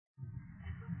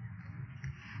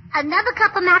Another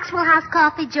cup of Maxwell House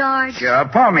coffee, George? Sure,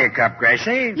 pour me a cup,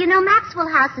 Gracie. You know, Maxwell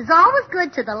House is always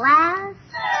good to the last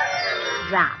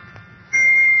drop.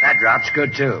 That drop's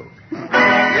good, too.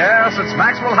 Yes, it's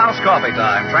Maxwell House coffee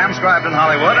time, transcribed in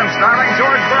Hollywood and starring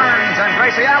George Burns and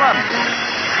Gracie Allen.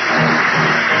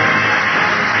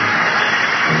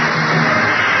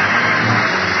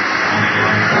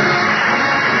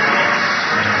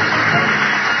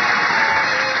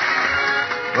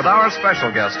 With our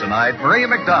special guest tonight, Marie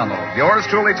McDonald, yours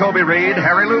truly, Toby Reed,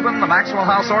 Harry Lubin, the Maxwell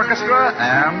House Orchestra,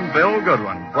 and Bill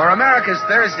Goodwin. For America's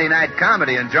Thursday night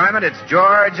comedy enjoyment, it's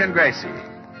George and Gracie.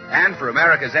 And for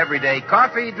America's everyday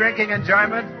coffee drinking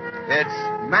enjoyment,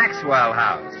 it's Maxwell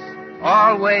House.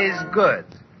 Always good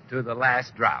to the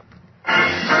last drop.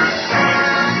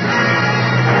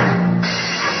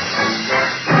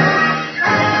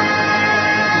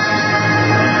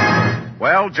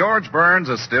 Well, George Burns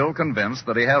is still convinced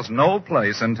that he has no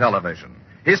place in television.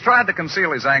 He's tried to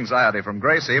conceal his anxiety from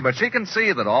Gracie, but she can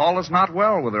see that all is not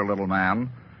well with her little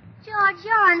man. George,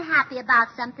 you're unhappy about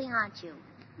something, aren't you?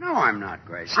 No, I'm not,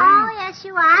 Gracie. Oh, yes,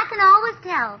 you are. I can always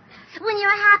tell. When you're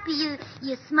happy,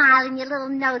 you smile and your little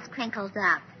nose crinkles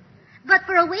up. But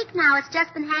for a week now, it's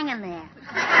just been hanging there.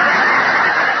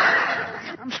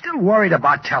 I'm still worried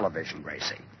about television,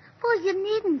 Gracie. Well, you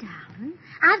needn't, darling.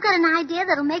 I've got an idea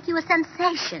that'll make you a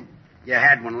sensation. You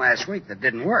had one last week that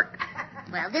didn't work.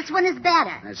 Well, this one is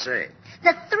better. I see.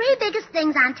 The three biggest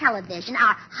things on television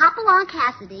are Hopalong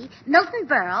Cassidy, Milton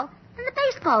Berle, and the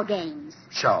baseball games.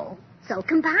 So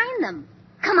combine them.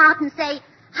 Come out and say,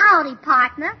 howdy,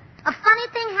 partner. A funny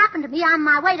thing happened to me on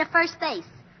my way to first base.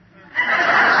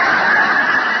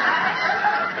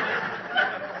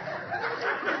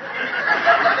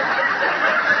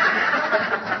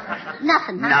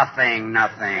 Nothing, huh?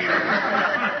 Nothing.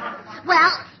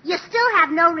 Well, you still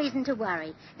have no reason to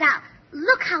worry. Now,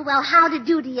 look how well Howdy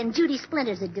Doody and Judy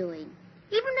Splinters are doing.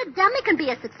 Even the dummy can be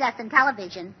a success in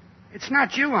television. It's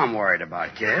not you I'm worried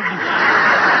about, kid. I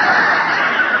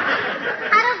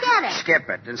don't get it. Skip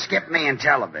it, and skip me in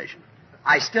television.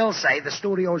 I still say the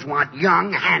studios want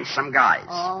young, handsome guys.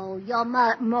 Oh, you're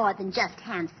more than just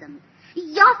handsome.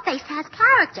 Your face has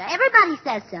character. Everybody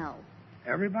says so.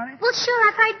 Everybody? Well, sure,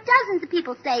 I've heard dozens of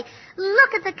people say,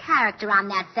 look at the character on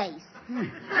that face.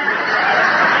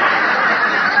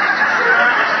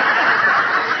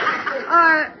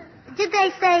 Or did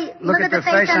they say, look at the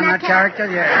face on that character?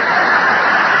 Yeah.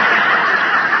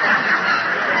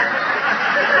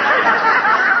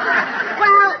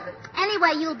 Well,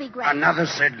 anyway, you'll be great. Another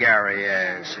Sid Gary,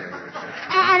 yes. And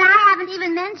I haven't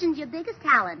even mentioned your biggest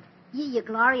talent. Your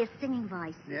glorious singing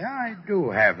voice. Yeah, I do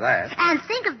have that. And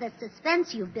think of the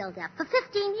suspense you've built up. For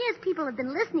 15 years, people have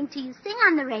been listening to you sing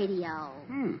on the radio.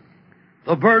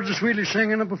 The birds are sweetly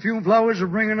singing, the perfume flowers are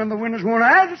bringing, and the winter's worn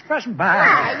out. Just pressing by.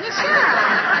 Yeah, you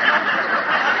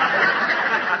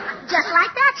should. Just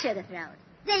like that, Sugar Throat.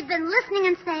 They've been listening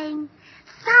and saying,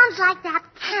 sounds like that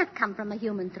can't come from a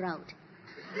human throat.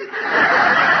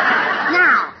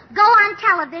 Now, go on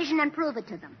television and prove it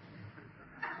to them.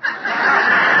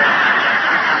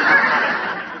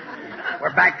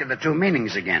 We're back to the two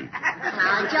meanings again.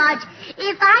 Oh, George,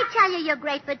 if I tell you you're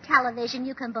great for television,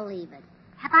 you can believe it.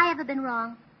 Have I ever been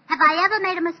wrong? Have I ever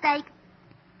made a mistake?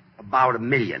 About 1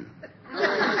 million.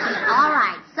 All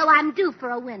right, so I'm due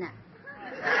for a winner.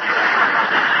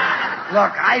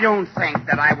 Look, I don't think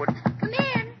that I would... Come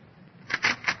in.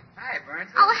 Hi,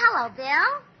 Burns. Oh, hello,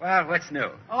 Bill. Well, what's new?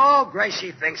 Oh,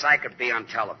 Gracie thinks I could be on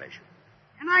television.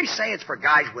 And I say it's for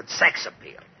guys with sex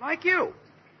appeal, like you.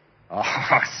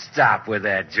 Oh, stop with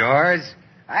that, George.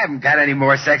 I haven't got any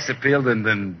more sex appeal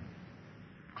than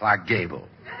Clark Gable.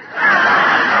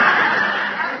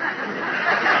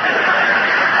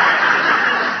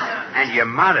 And you're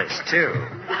modest, too.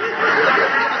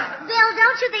 Bill,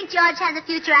 don't you think George has a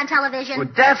future on television? Well,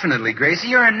 definitely, Gracie.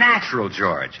 You're a natural,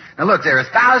 George. Now, look, there are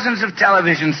thousands of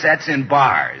television sets in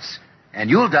bars, and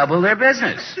you'll double their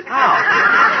business. How?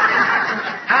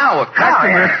 How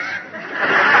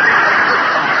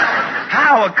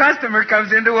a customer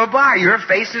comes into a bar, your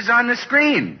face is on the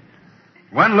screen.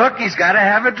 One look, he's got to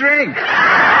have a drink.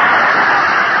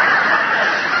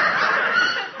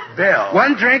 Bill.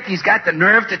 One drink, he's got the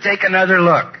nerve to take another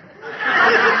look.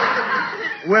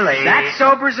 Willie. That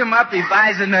sobers him up, he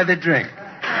buys another drink.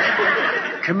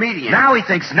 Comedian. Now he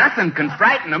thinks nothing can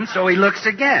frighten him, so he looks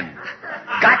again.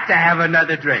 Got to have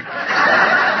another drink.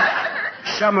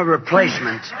 Summer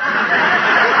replacement.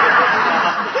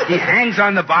 He hangs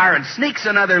on the bar and sneaks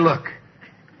another look.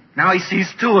 Now he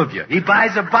sees two of you. He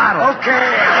buys a bottle. Okay.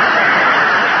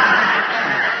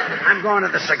 I'm going to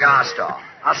the cigar store.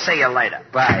 I'll see you later.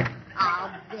 Bye.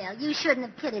 Oh, Bill, you shouldn't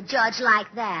have kidded George like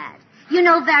that. You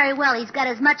know very well he's got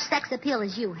as much sex appeal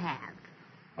as you have.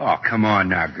 Oh, come on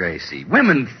now, Gracie.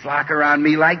 Women flock around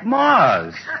me like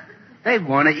moths. They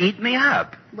want to eat me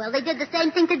up. Well, they did the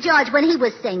same thing to George when he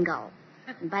was single.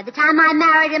 And by the time I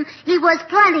married him, he was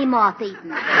plenty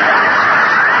moth-eaten.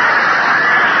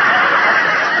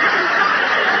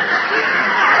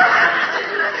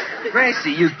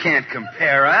 Gracie, you can't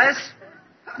compare us.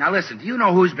 Now, listen, do you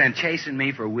know who's been chasing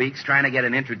me for weeks, trying to get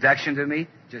an introduction to me?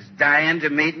 Just dying to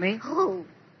meet me? Who?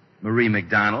 Marie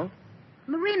McDonald.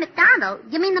 Marie McDonald?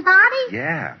 You mean the body?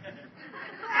 Yeah.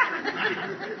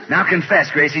 Now confess,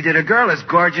 Gracie, did a girl as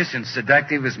gorgeous and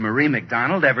seductive as Marie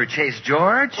McDonald ever chase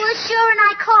George? Well, sure, and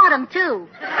I caught him, too.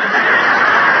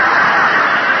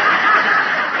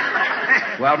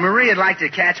 Well, Marie'd like to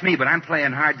catch me, but I'm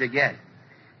playing hard to get.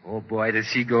 Oh, boy, does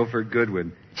she go for a good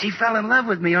one. She fell in love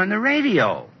with me on the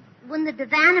radio. Wouldn't the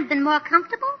divan have been more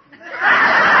comfortable?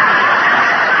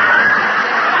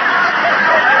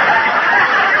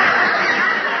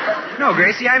 No,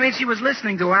 Gracie, I mean she was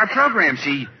listening to our program.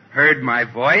 She heard my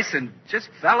voice and just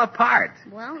fell apart.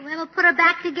 Well, whoever put her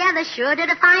back together sure did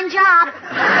a fine job.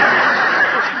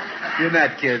 You're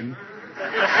not kidding.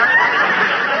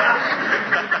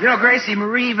 You know, Gracie,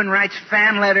 Marie even writes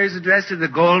fan letters addressed to the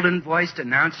golden-voiced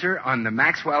announcer on the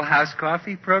Maxwell House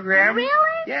Coffee program. Really?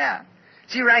 Yeah.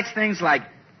 She writes things like,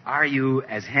 "Are you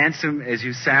as handsome as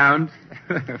you sound?"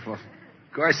 Well, of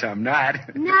course I'm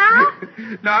not. No?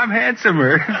 No, I'm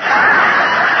handsomer.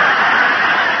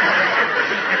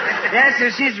 Yeah, so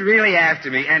she's really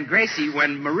after me. And, Gracie,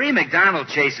 when Marie McDonald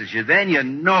chases you, then you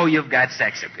know you've got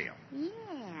sex appeal. Yeah.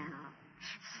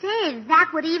 Say,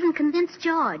 that would even convince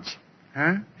George.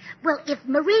 Huh? Well, if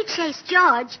Marie chased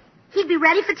George, he'd be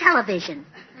ready for television.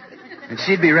 And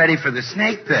she'd be ready for the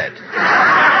snake pit.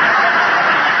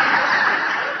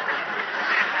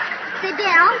 Say,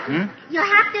 Bill, you'll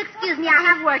have to excuse me. I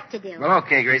have work to do. Well,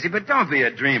 okay, Gracie, but don't be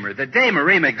a dreamer. The day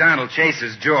Marie McDonald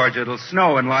chases George, it'll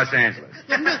snow in Los Angeles.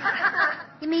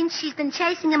 You mean she's been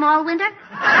chasing him all winter?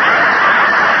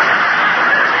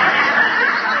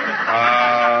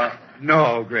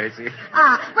 No, Gracie.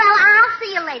 Oh, well, I'll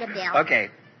see you later, Bill. Okay.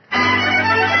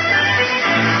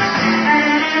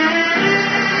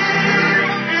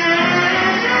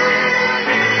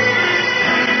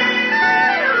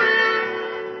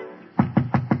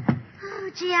 Oh,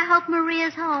 gee, I hope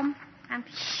Maria's home. I'm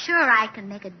sure I can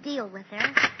make a deal with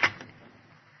her.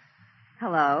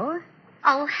 Hello.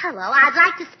 Oh, hello. I'd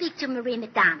like to speak to Marie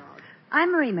McDonald.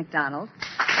 I'm Marie McDonald.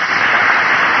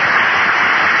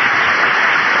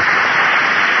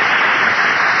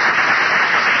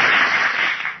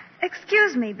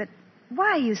 Excuse me, but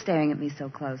why are you staring at me so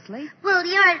closely? Well,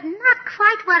 you're not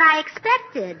quite what I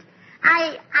expected.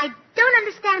 I don't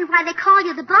understand why they call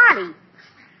you the body.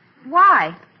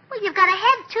 Why? Well, you've got a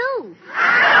head, too.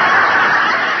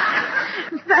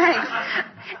 Thanks.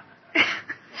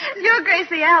 You're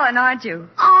Gracie Allen, aren't you?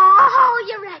 Oh,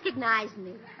 you recognize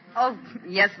me. Oh,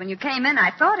 yes, when you came in,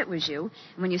 I thought it was you.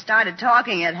 And when you started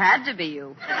talking, it had to be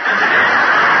you.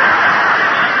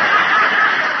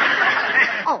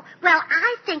 Oh, well,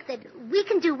 I think that we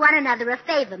can do one another a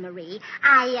favor, Marie.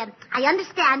 I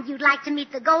understand you'd like to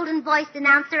meet the golden-voiced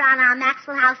announcer on our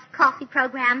Maxwell House coffee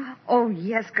program. Oh,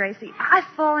 yes, Gracie. I've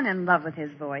fallen in love with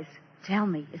his voice. Tell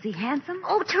me, is he handsome?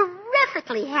 Oh,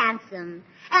 terrifically handsome.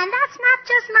 And that's not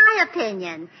just my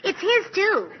opinion. It's his,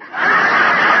 too.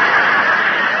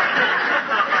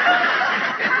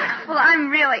 Well, I'm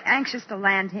really anxious to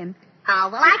land him. Oh,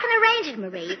 well, I can arrange it,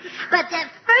 Marie. But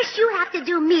first you have to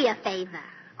do me a favor.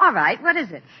 All right, what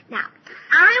is it? Now,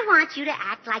 I want you to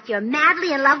act like you're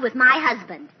madly in love with my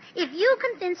husband. If you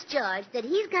convince George that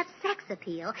he's got sex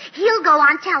appeal, he'll go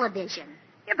on television.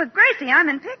 Yeah, but Gracie, I'm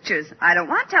in pictures. I don't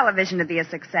want television to be a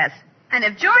success. And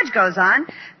if George goes on,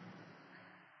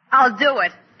 I'll do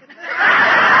it.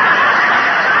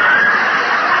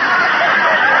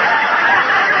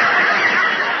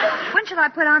 When should I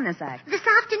put on this act? This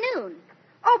afternoon.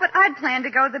 Oh, but I'd planned to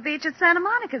go to the beach at Santa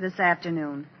Monica this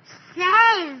afternoon.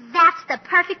 Say, that's the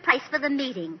perfect place for the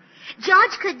meeting.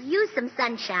 George could use some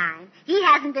sunshine. He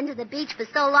hasn't been to the beach for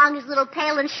so long his little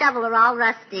pail and shovel are all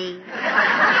rusty.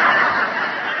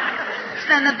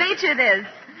 Then the beach it is.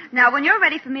 Now, when you're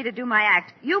ready for me to do my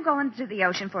act, you go into the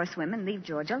ocean for a swim and leave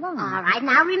George alone. All right,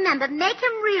 now remember, make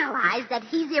him realize that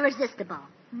he's irresistible.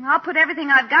 I'll put everything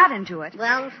I've got into it.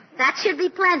 Well, that should be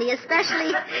plenty,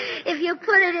 especially if you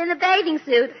put it in a bathing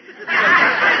suit.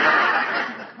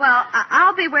 Well,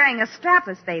 I'll be wearing a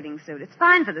strapless bathing suit. It's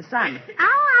fine for the sun.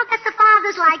 Oh, I guess the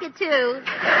fathers like it, too.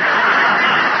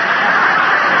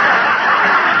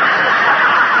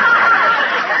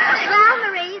 Well,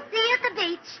 Marie, see you at the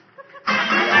beach.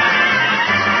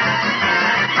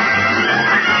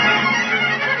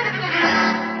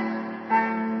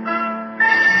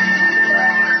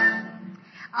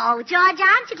 Oh, George,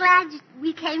 aren't you glad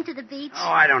we came to the beach? Oh,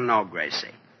 I don't know,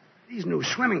 Gracie. These new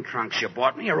swimming trunks you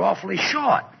bought me are awfully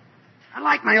short. I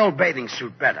like my old bathing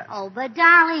suit better. Oh, but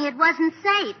darling, it wasn't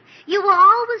safe. You were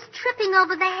always tripping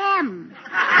over the hem.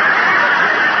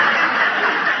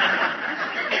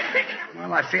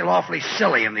 Well, I feel awfully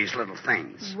silly in these little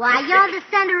things. Why, you're the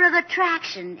center of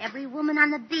attraction. Every woman on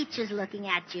the beach is looking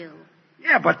at you.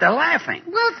 Yeah, but they're laughing.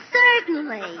 Well,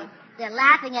 certainly. They're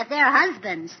laughing at their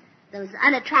husbands, those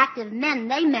unattractive men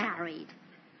they married.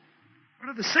 What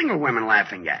are the single women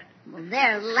laughing at? Well,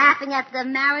 they're laughing at the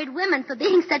married women for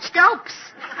being such dopes.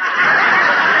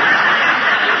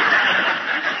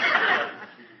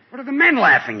 What are the men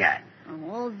laughing at?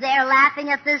 Oh, they're laughing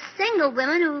at the single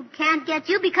women who can't get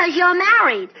you because you're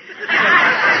married.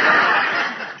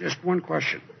 Just one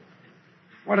question.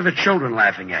 What are the children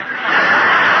laughing at?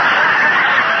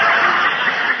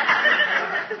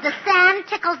 The sand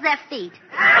tickles their feet.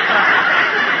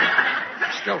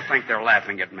 I still think they're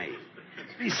laughing at me.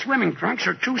 These swimming trunks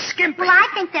are too skimpy. Well, I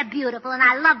think they're beautiful, and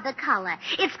I love the color.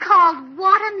 It's called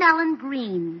watermelon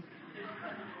green.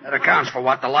 That accounts for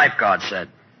what the lifeguard said.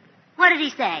 What did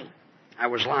he say? I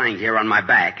was lying here on my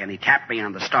back, and he tapped me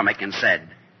on the stomach and said,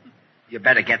 "You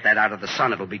better get that out of the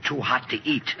sun. It'll be too hot to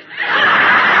eat."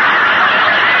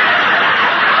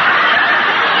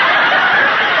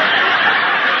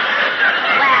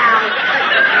 Well,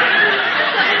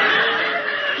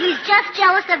 he's just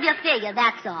jealous of your figure,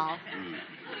 that's all.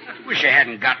 Wish I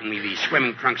hadn't gotten me these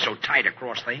swimming trunks so tight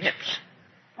across the hips.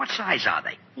 What size are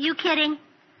they? You kidding?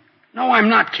 No, I'm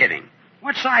not kidding.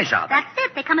 What size are they? That's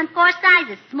it. They come in 4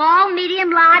 sizes. Small,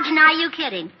 medium, large, and are you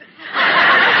kidding?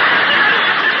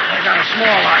 I got a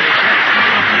small, are you kidding?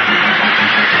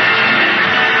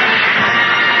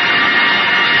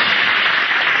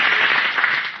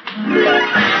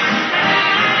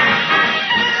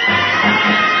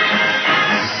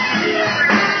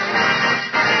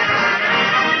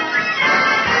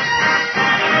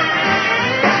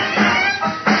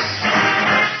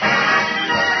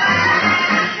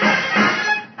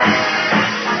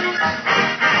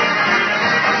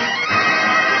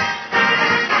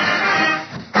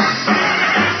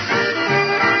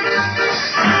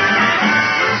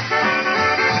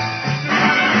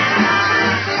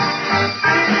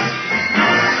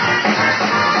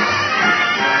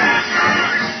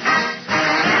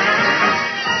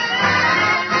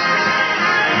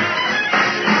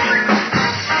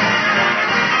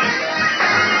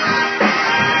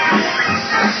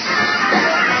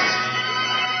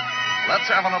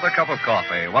 Cup of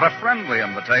coffee. What a friendly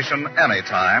invitation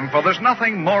anytime, for there's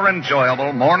nothing more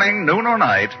enjoyable morning, noon, or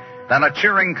night than a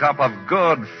cheering cup of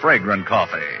good, fragrant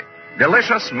coffee.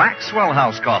 Delicious Maxwell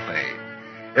House coffee.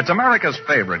 It's America's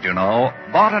favorite, you know,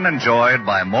 bought and enjoyed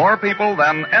by more people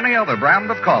than any other brand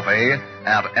of coffee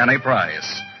at any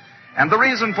price. And the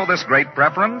reason for this great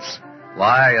preference?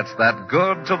 Why, it's that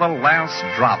good to the last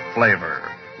drop flavor.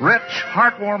 Rich,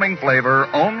 heartwarming flavor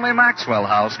only Maxwell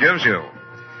House gives you.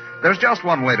 There's just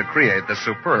one way to create this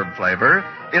superb flavor.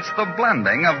 It's the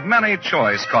blending of many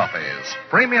choice coffees,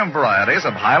 premium varieties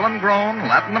of Highland-grown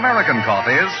Latin American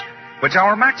coffees, which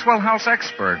our Maxwell House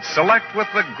experts select with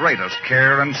the greatest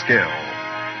care and skill.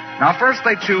 Now, first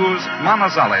they choose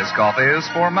Manizales coffees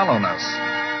for mellowness.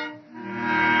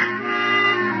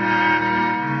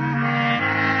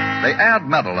 They add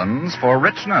Medellins for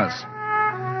richness.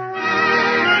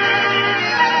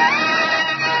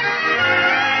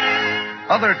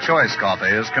 Other choice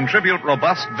coffees contribute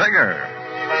robust vigor.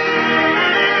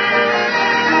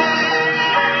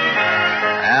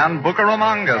 And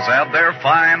Bucaramangas add their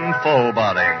fine, full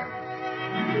body.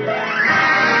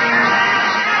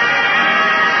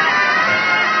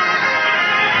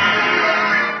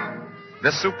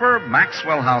 This superb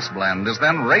Maxwell House blend is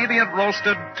then radiant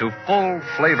roasted to full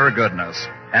flavor goodness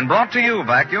and brought to you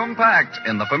vacuum-packed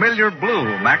in the familiar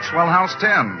blue Maxwell House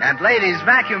tin. And ladies,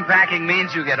 vacuum packing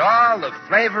means you get all the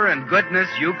flavor and goodness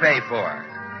you pay for.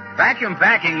 Vacuum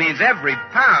packing means every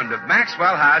pound of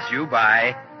Maxwell House you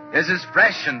buy is as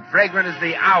fresh and fragrant as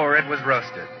the hour it was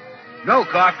roasted. No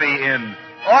coffee in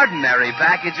ordinary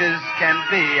packages can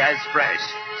be as fresh.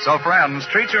 So, friends,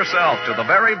 treat yourself to the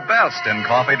very best in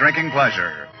coffee drinking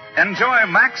pleasure. Enjoy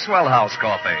Maxwell House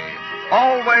coffee.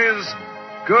 Always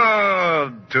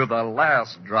good to the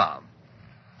last drop.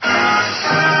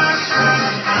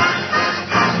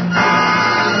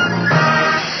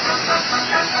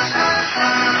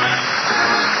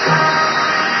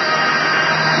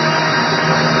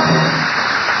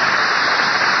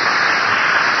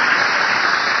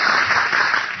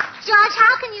 George, George,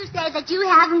 how can you say that you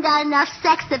haven't got enough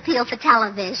sex appeal for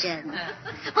television?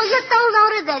 Well, you're so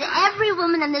loaded that every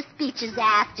woman in this speech is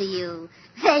after you.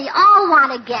 They all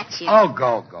want to get you. Oh,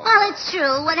 go. Well, it's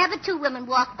true. Whenever two women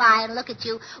walk by and look at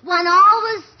you, one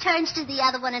always turns to the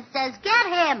other one and says, "Get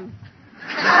him."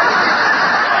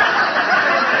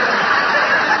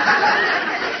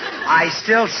 I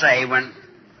still say when...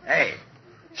 Hey,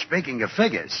 speaking of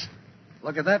figures,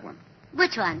 look at that one.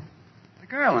 Which one? The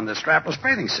girl in the strapless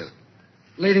bathing suit,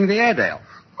 leading the Airedale.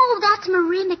 Oh, that's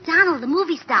Marie McDonald, the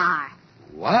movie star.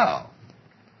 Wow.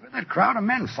 Look at that crowd of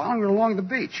men following her along the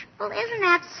beach. Well, isn't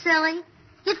that silly?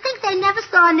 You'd think they never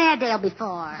saw an Airedale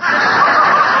before.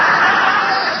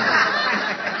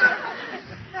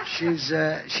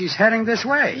 She's heading this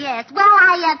way. Yes. Well,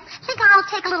 I think I'll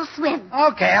take a little swim.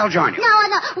 Okay, I'll join you. No.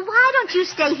 Why don't you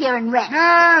stay here and rest? No.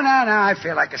 I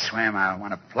feel like a swim. I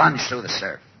want to plunge through the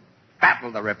surf,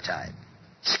 battle the riptide,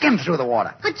 skim through the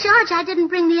water. But, George, I didn't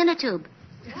bring the inner tube.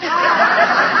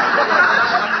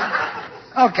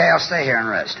 Okay, I'll stay here and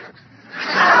rest.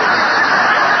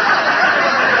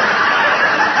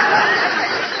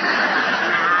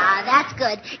 Ah, that's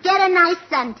good. Get a nice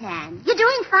suntan. You're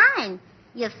doing fine.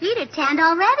 Your feet are tanned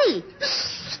already.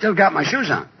 Still got my shoes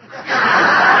on. Oh.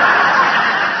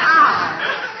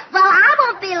 Well, I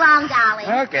won't be long,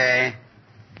 darling. Okay.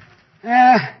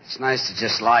 Yeah, it's nice to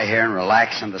just lie here and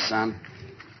relax in the sun.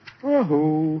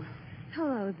 Woohoo.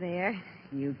 Hello there,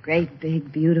 you great,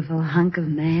 big, beautiful hunk of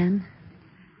man.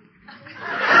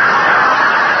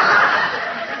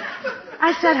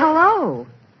 I said hello.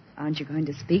 Aren't you going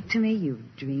to speak to me, you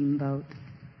dreamboat?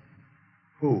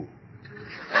 Who?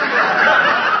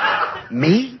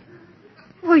 Me?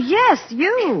 Well, yes,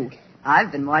 you.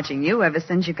 I've been watching you ever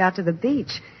since you got to the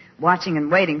beach. Watching and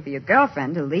waiting for your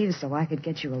girlfriend to leave so I could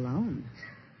get you alone.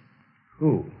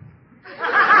 Who?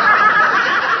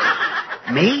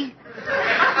 Me?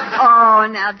 Oh,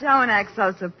 now don't act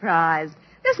so surprised.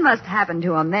 This must happen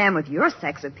to a man with your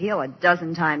sex appeal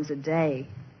 12 times a day.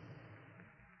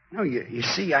 No, you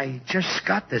see, I just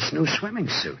got this new swimming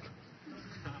suit.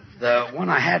 The one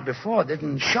I had before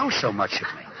didn't show so much of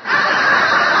me.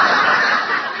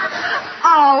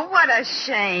 Oh, what a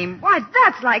shame. Why,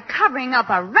 that's like covering up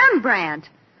a Rembrandt.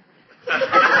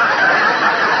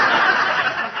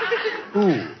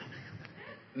 Who?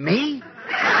 Me?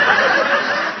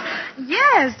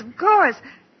 Yes, of course.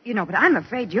 You know, but I'm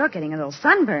afraid you're getting a little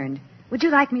sunburned. Would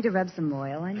you like me to rub some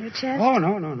oil on your chest? Oh,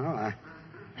 no.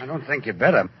 I don't think you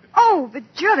better. Oh, but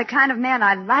you're the kind of man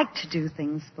I like to do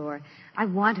things for. I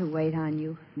want to wait on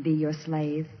you, be your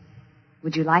slave.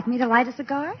 Would you like me to light a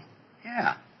cigar?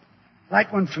 Yeah.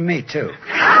 Light one for me, too.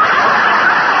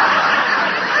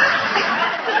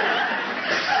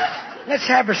 Let's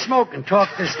have a smoke and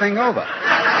talk this thing over.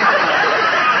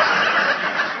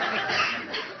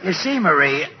 You see,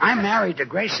 Marie, I'm married to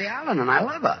Gracie Allen, and I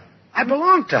love her. I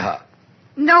belong to her.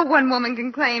 No one woman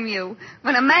can claim you.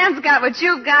 When a man's got what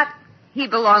you've got, he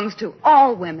belongs to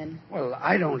all women. Well,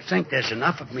 I don't think there's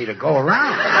enough of me to go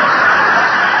around.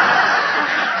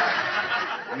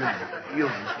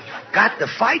 You've got to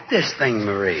fight this thing,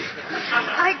 Marie.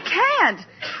 I can't.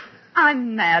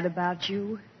 I'm mad about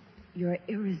you. You're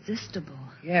irresistible.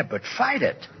 Yeah, but fight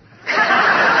it.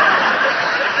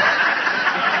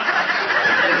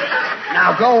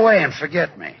 Now go away and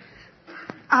forget me.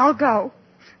 I'll go,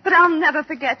 but I'll never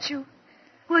forget you.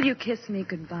 Will you kiss me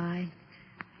goodbye?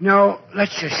 No,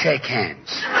 let's just shake hands.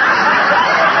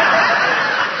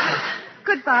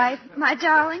 Goodbye, my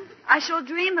darling. I shall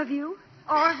dream of you.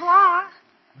 Au revoir.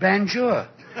 Bonjour.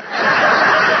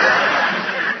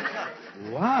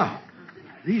 Wow.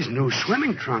 These new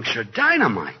swimming trunks are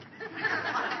dynamite.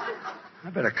 I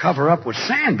better cover up with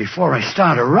sand before I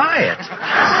start a riot.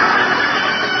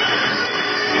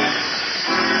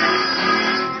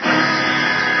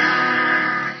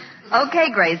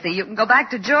 Okay, Gracie, you can go back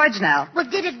to George now. Well,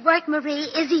 did it work, Marie?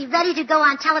 Is he ready to go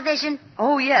on television?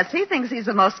 Oh, yes, he thinks he's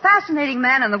the most fascinating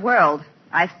man in the world.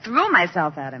 I threw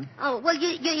myself at him. Oh, well,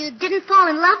 you didn't fall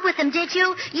in love with him, did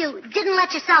you? You didn't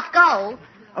let yourself go.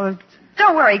 Oh,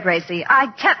 don't worry, Gracie. I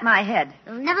kept my head.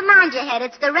 Oh, never mind your head.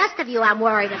 It's the rest of you I'm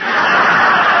worried about.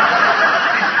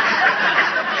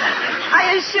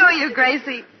 I assure you,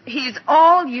 Gracie, he's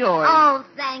all yours. Oh,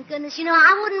 thank goodness. You know,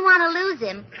 I wouldn't want to lose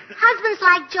him. Husbands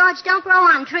like George don't grow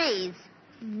on trees.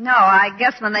 No, I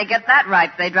guess when they get that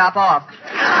ripe, they drop off.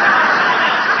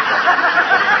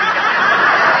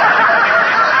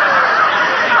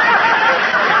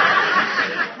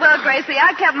 Well, Gracie,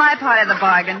 I kept my part of the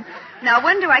bargain. Now,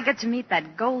 when do I get to meet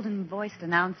that golden-voiced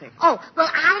announcer? Oh, well,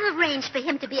 I've arranged for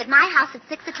him to be at my house at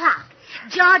 6 o'clock.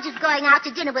 George is going out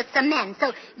to dinner with some men,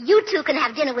 so you two can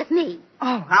have dinner with me.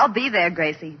 Oh, I'll be there,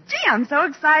 Gracie. Gee, I'm so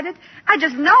excited. I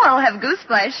just know I'll have goose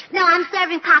flesh. No, I'm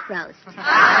serving pot roast. Well,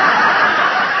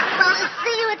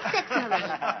 see you at 6, Marie.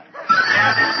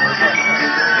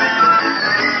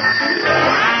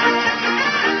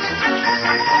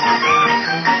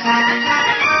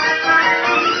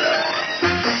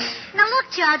 Now, look,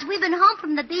 George, we've been home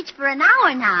from the beach for an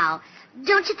hour now.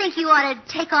 Don't you think you ought to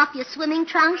take off your swimming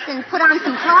trunks and put on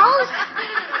some clothes?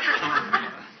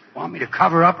 Want me to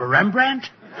cover up a Rembrandt?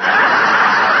 Well,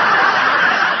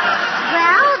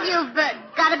 you've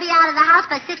got to be out of the house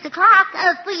by 6 o'clock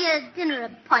for your dinner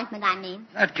appointment, I mean.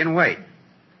 That can wait.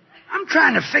 I'm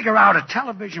trying to figure out a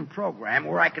television program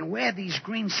where I can wear these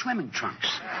green swimming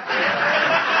trunks.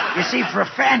 You see, for a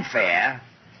fanfare,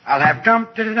 I'll have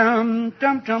dum-da-dum,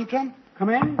 dum-dum-dum. Come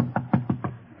in.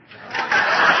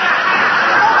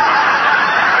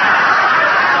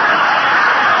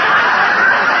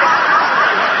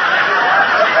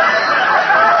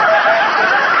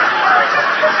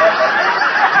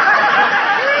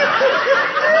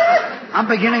 I'm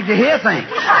beginning to hear things.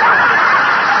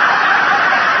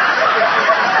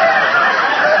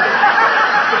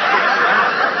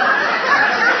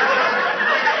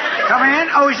 Come in.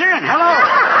 Oh, he's in. Hello.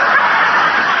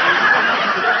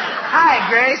 Hi,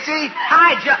 Gracie.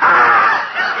 Hi,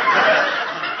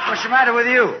 What's the matter with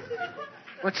you?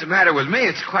 What's the matter with me?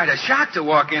 It's quite a shock to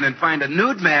walk in and find a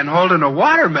nude man holding a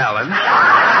watermelon.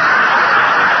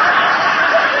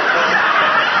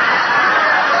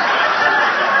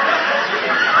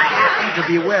 To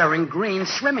be wearing green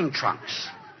swimming trunks.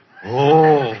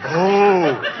 Oh.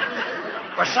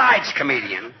 Besides,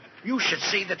 comedian, you should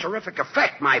see the terrific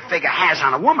effect my figure has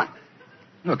on a woman.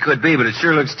 Well, it could be, but it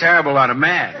sure looks terrible on a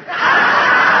man.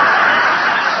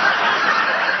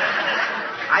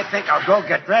 I think I'll go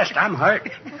get dressed. I'm hurt.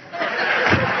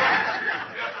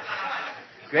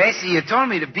 Gracie, you told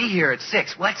me to be here at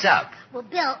 6. What's up? Well,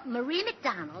 Bill, Marie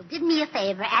McDonald did me a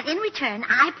favor, and in return,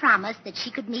 I promised that she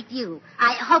could meet you.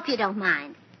 I hope you don't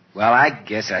mind. Well, I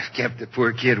guess I've kept the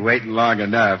poor kid waiting long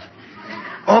enough.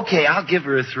 Okay, I'll give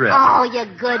her a thrill. Oh, you're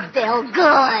good, Bill.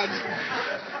 Good.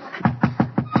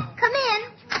 Come in.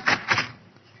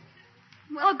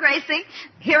 Well, Gracie,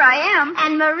 here I am.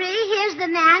 And Marie, here's the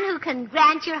man who can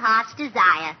grant your heart's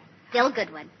desire. Bill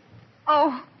Goodwin.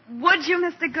 Oh, would you,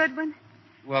 Mr. Goodwin?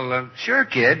 Well, sure,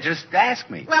 kid. Just ask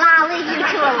me. Well, I'll leave you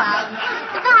two alone.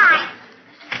 Goodbye.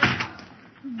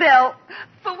 Bill,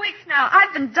 for weeks now,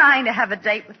 I've been dying to have a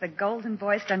date with the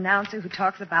golden-voiced announcer who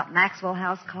talks about Maxwell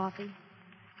House coffee.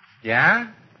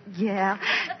 Yeah? Yeah.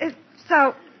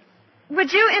 So,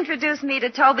 would you introduce me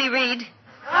to Toby Reed?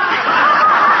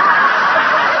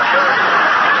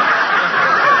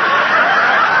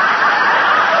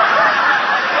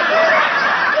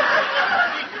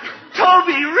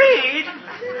 Toby Reed?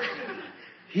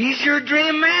 He's your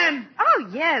dream man? Oh,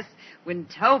 yes. When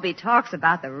Toby talks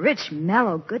about the rich,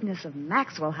 mellow goodness of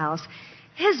Maxwell House,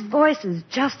 his voice is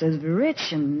just as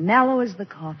rich and mellow as the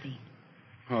coffee.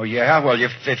 Oh, yeah? Well,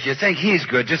 if you think he's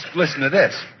good, just listen to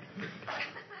this.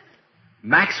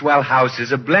 Maxwell House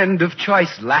is a blend of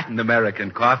choice Latin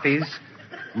American coffees,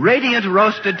 radiant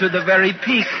roasted to the very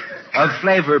peak of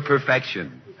flavor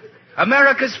perfection.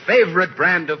 America's favorite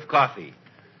brand of coffee.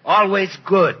 Always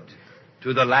good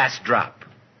to the last drop.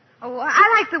 Oh,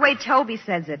 I like the way Toby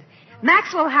says it.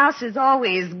 Maxwell House is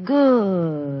always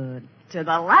good to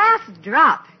the last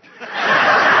drop.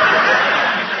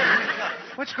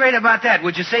 What's great about that?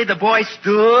 Would you say the boy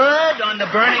stood on the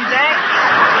burning deck?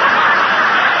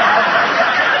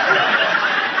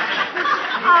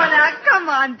 Oh, now, come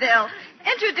on, Bill.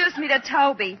 Introduce me to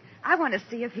Toby. I want to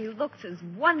see if he looks as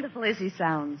wonderful as he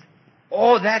sounds.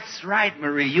 Oh, that's right,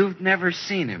 Marie. You've never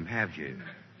seen him, have you?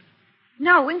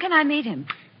 No, when can I meet him?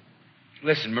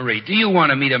 Listen, Marie, do you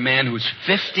want to meet a man who's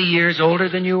 50 years older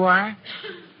than you are?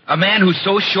 A man who's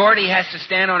so short he has to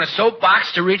stand on a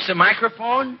soapbox to reach the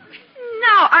microphone?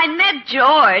 No, I meant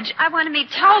George. I want to meet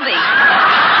Toby.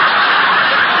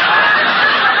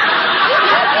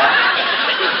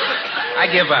 I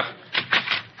give up.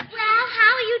 Well,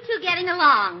 how are you two getting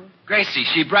along? Gracie,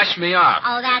 she brushed me off.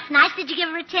 Oh, that's nice. Did you give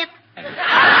her a tip?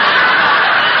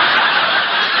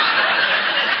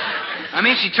 I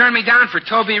mean, she turned me down for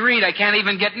Toby Reed. I can't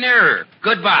even get near her.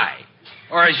 Goodbye.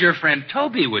 Or as your friend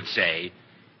Toby would say,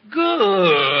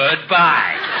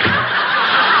 goodbye.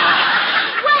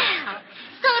 Well,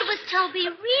 so it was Toby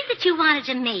Reed that you wanted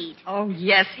to meet. Oh,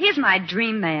 yes, he's my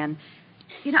dream man.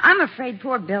 You know, I'm afraid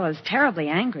poor Bill is terribly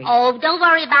angry. Oh, don't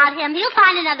worry about him. He'll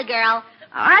find another girl.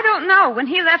 I don't know. When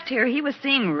he left here, he was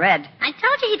seeing red. I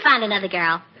told you he'd find another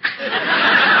girl.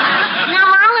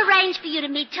 Now, I'll arrange for you to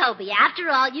meet Toby. After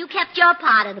all, you kept your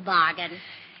part of the bargain.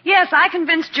 Yes, I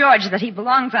convinced George that he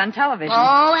belongs on television.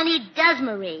 Oh, and he does,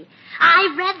 Marie.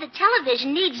 I read that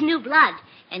television needs new blood,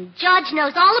 and George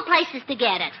knows all the places to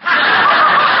get it.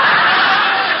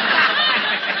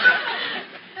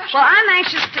 Well, I'm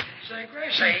anxious to... Say,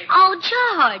 Gracie. Oh,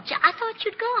 George, I thought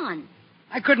you'd gone.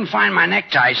 I couldn't find my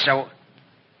necktie, so...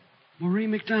 Marie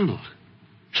McDonald.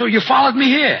 So you followed me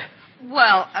here?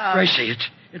 Well, Gracie,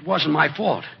 it wasn't my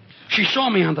fault. She saw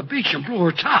me on the beach and blew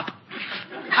her top.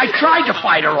 I tried to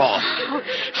fight her off. Oh,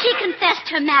 she confessed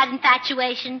her mad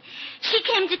infatuation. She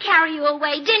came to carry you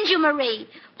away, didn't you, Marie?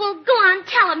 Well, go on,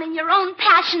 tell him in your own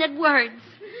passionate words.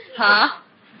 Huh?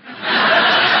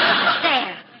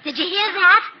 There. Did you hear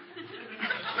that?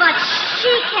 But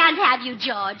she can't have you,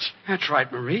 George. That's right,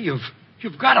 Marie.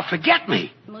 You've got to forget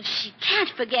me. Well, she can't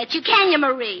forget you, can you,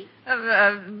 Marie? No,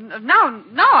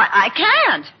 I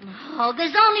can't. Oh,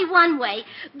 there's only one way.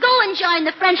 Go and join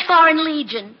the French Foreign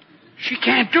Legion. She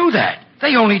can't do that.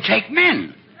 They only take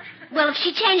men. Well, if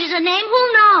she changes her name,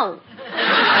 who'll know?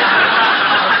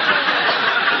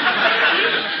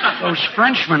 Those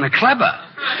Frenchmen are clever.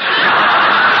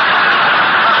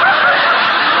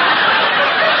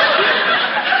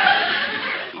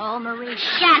 Oh, Marie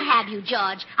shan't have you,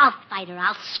 George. I'll fight her.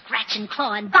 I'll scratch and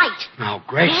claw and bite. Now,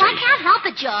 Gracie. Well, I can't help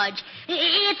it, George.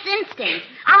 It's instinct.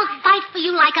 I'll fight for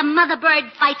you like a mother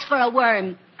bird fights for a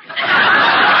worm.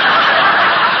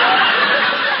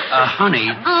 Honey.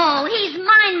 Oh, he's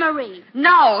mine, Marie.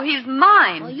 No, he's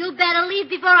mine. Well, you better leave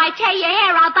before I tear your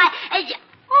hair out by...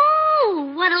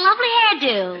 Oh, what a lovely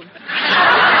hairdo.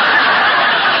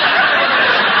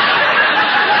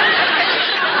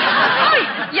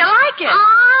 Oh, you like it?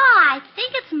 Oh, I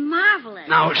think it's marvelous.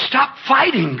 Now, stop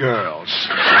fighting, girls.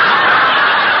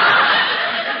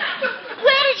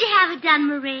 Where did you have it done,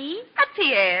 Marie? At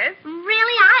Pierre's.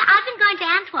 Really? I've been going to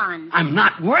Antoine's. I'm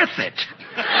not worth it.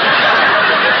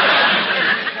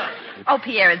 Oh,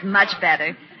 Pierre is much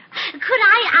better. Could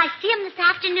I see him this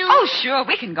afternoon? Oh, sure.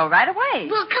 We can go right away.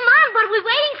 Well, come on. What are we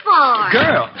waiting for?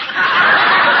 Girl.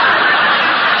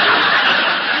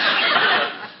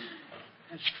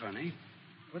 That's funny.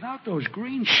 Without those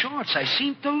green shorts, I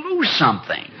seem to lose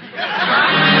something.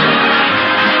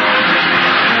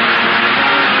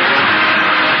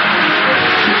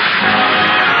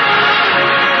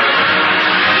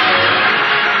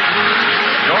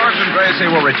 George and Gracie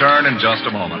will return in just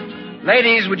a moment.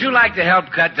 Ladies, would you like to help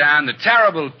cut down the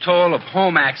terrible toll of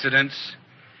home accidents?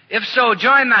 If so,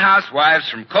 join the housewives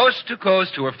from coast to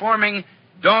coast who are forming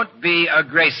Don't Be a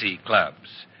Gracie clubs.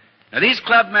 Now, these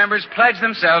club members pledge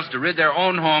themselves to rid their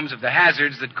own homes of the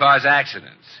hazards that cause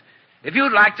accidents. If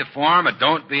you'd like to form a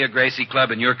Don't Be a Gracie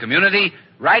club in your community,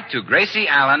 write to Gracie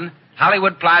Allen,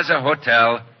 Hollywood Plaza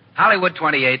Hotel, Hollywood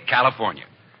 28, California.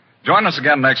 Join us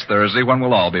again next Thursday when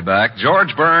we'll all be back.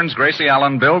 George Burns, Gracie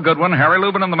Allen, Bill Goodwin, Harry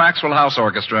Lubin, and the Maxwell House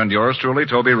Orchestra, and yours truly,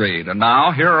 Toby Reed. And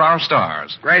now, here are our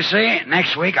stars. Gracie,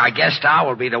 next week our guest star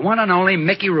will be the one and only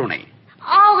Mickey Rooney.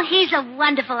 Oh, he's a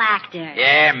wonderful actor.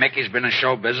 Yeah, Mickey's been in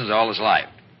show business all his life.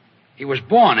 He was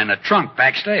born in a trunk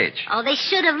backstage. Oh, they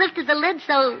should have lifted the lid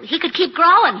so he could keep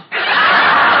growing.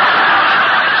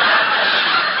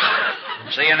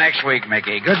 See you next week,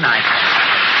 Mickey. Good night.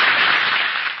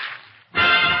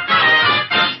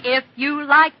 If you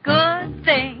like good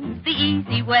things the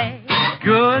easy way,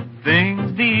 Good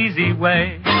things the easy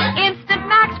way. Instant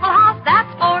Maxwell House,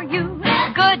 that's for you.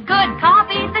 Good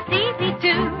coffee that's easy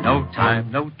too. No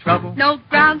time, no trouble, No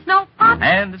grounds, no pot.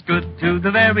 and it's good to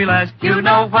the very last. You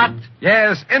know what?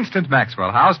 Yes, Instant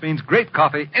Maxwell House means great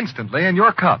coffee instantly in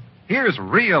your cup. Here's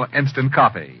real instant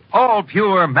coffee. All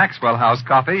pure Maxwell House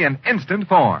coffee in instant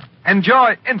form.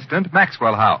 Enjoy instant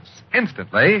Maxwell House.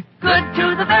 Instantly. Good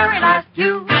to the very last.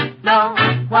 You know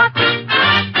what?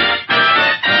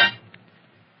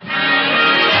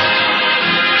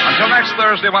 Until next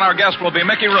Thursday when our guest will be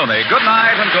Mickey Rooney, good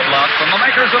night and good luck from the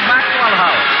makers of Maxwell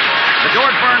House. The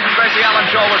George Burns and Gracie Allen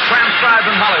Show was transcribed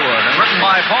in Hollywood and written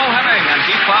by Paul Hemming and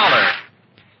Keith Fowler.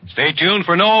 Stay tuned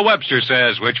for Noah Webster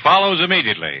Says, which follows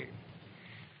immediately.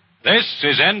 This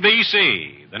is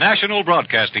NBC, the national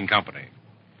broadcasting company.